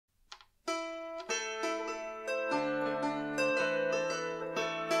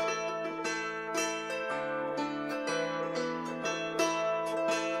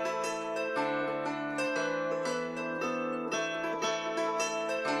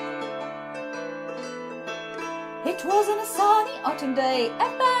It was on a sunny autumn day, a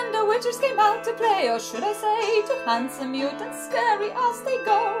band of witches came out to play, or should I say, to handsome mutants, scary as they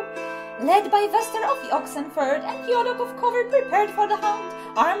go. Led by Vester of the Oxenford and Yodok of Covert, prepared for the hunt,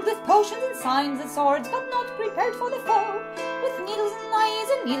 armed with potions and signs and swords, but not prepared for the foe. With needles and eyes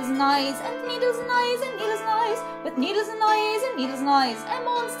and needles and eyes and needles and eyes and needles and eyes, with needles and eyes and needles and eyes, a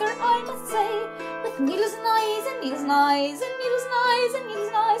monster I must say. With needles and eyes and needles and eyes and needles and eyes and needles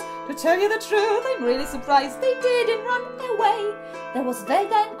and eyes, to tell you the truth, I'm really surprised they didn't run away. There was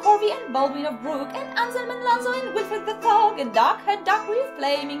Velda and Corvi and Baldwin of Brook and Anselm and Lanzo and Wilfred the Thug and Darkhead Dacre with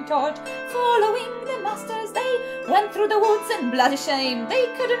flaming torch. Following the masters, they went through the woods in bloody shame. They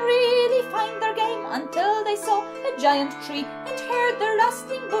couldn't really find their game until they saw a giant tree and heard the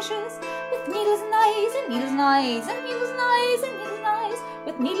rustling bushes. With needles and eyes and needles and eyes and needles and eyes and needles and eyes,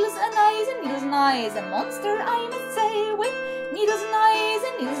 with needles and eyes and needles and eyes, a monster I must say. With needles and eyes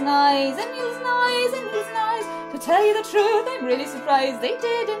and needles and eyes and needles and eyes and needles and eyes, to tell you the truth, I'm really surprised they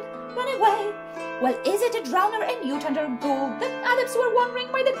didn't run away. Well, is it a drowner, a newt hunter ghoul? The adepts were wondering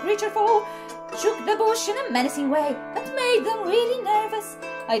why the creature foe shook the bush in a menacing way that made them really nervous.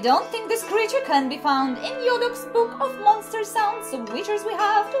 I don't think this creature can be found in Yodok's book of monster sounds, so creatures we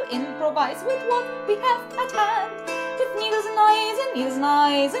have to improvise with what we have at hand. With needles and eyes and needles and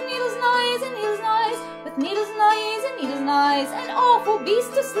eyes and needles and eyes and needles and eyes, with needles and eyes and needles and eyes, an awful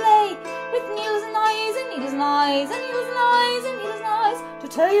beast to slay. With needles and eyes and needles and eyes and needles and eyes and needles and eyes, to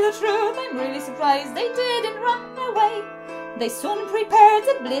tell you the truth, I'm really surprised they didn't run away. They soon prepared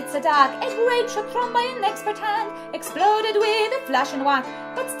a blitz attack, a great shot thrown by an expert hand, exploded with a flash and whack,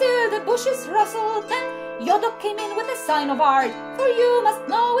 but still the bushes rustled. Then Yodok came in with a sign of art, for you must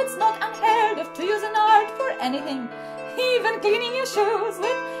know it's not unheard of to use an art for anything, even cleaning your shoes.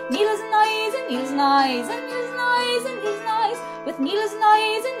 With needles and eyes and needles and eyes and needles and eyes and needles and eyes, with needles and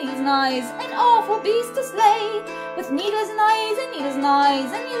eyes and needles and eyes, an awful beast to slay. With needles and eyes and needles and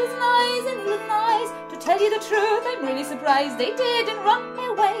eyes and needles and eyes and needles and eyes, to tell you the truth, I'm really surprised they didn't run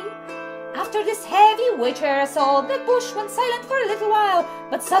away. After this heavy witcher assault, the bush went silent for a little while,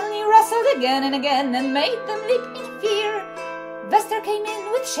 but suddenly rustled again and again and made them leap in fear. Vester came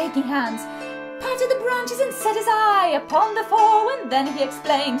in with shaking hands, parted the branches and set his eye upon the foe, and then he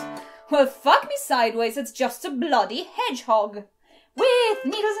explained, "Well, fuck me sideways, it's just a bloody hedgehog." With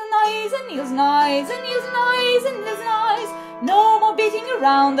needles and eyes and needles and eyes and needles and eyes and needles and eyes, no more beating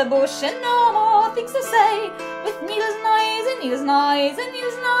around the bush and no more things to say. With needles and eyes and needles and eyes and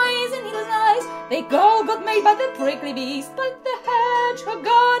needles and eyes and needles and eyes, they all got made by the prickly beast, but the hedgehog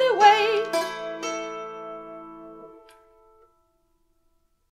got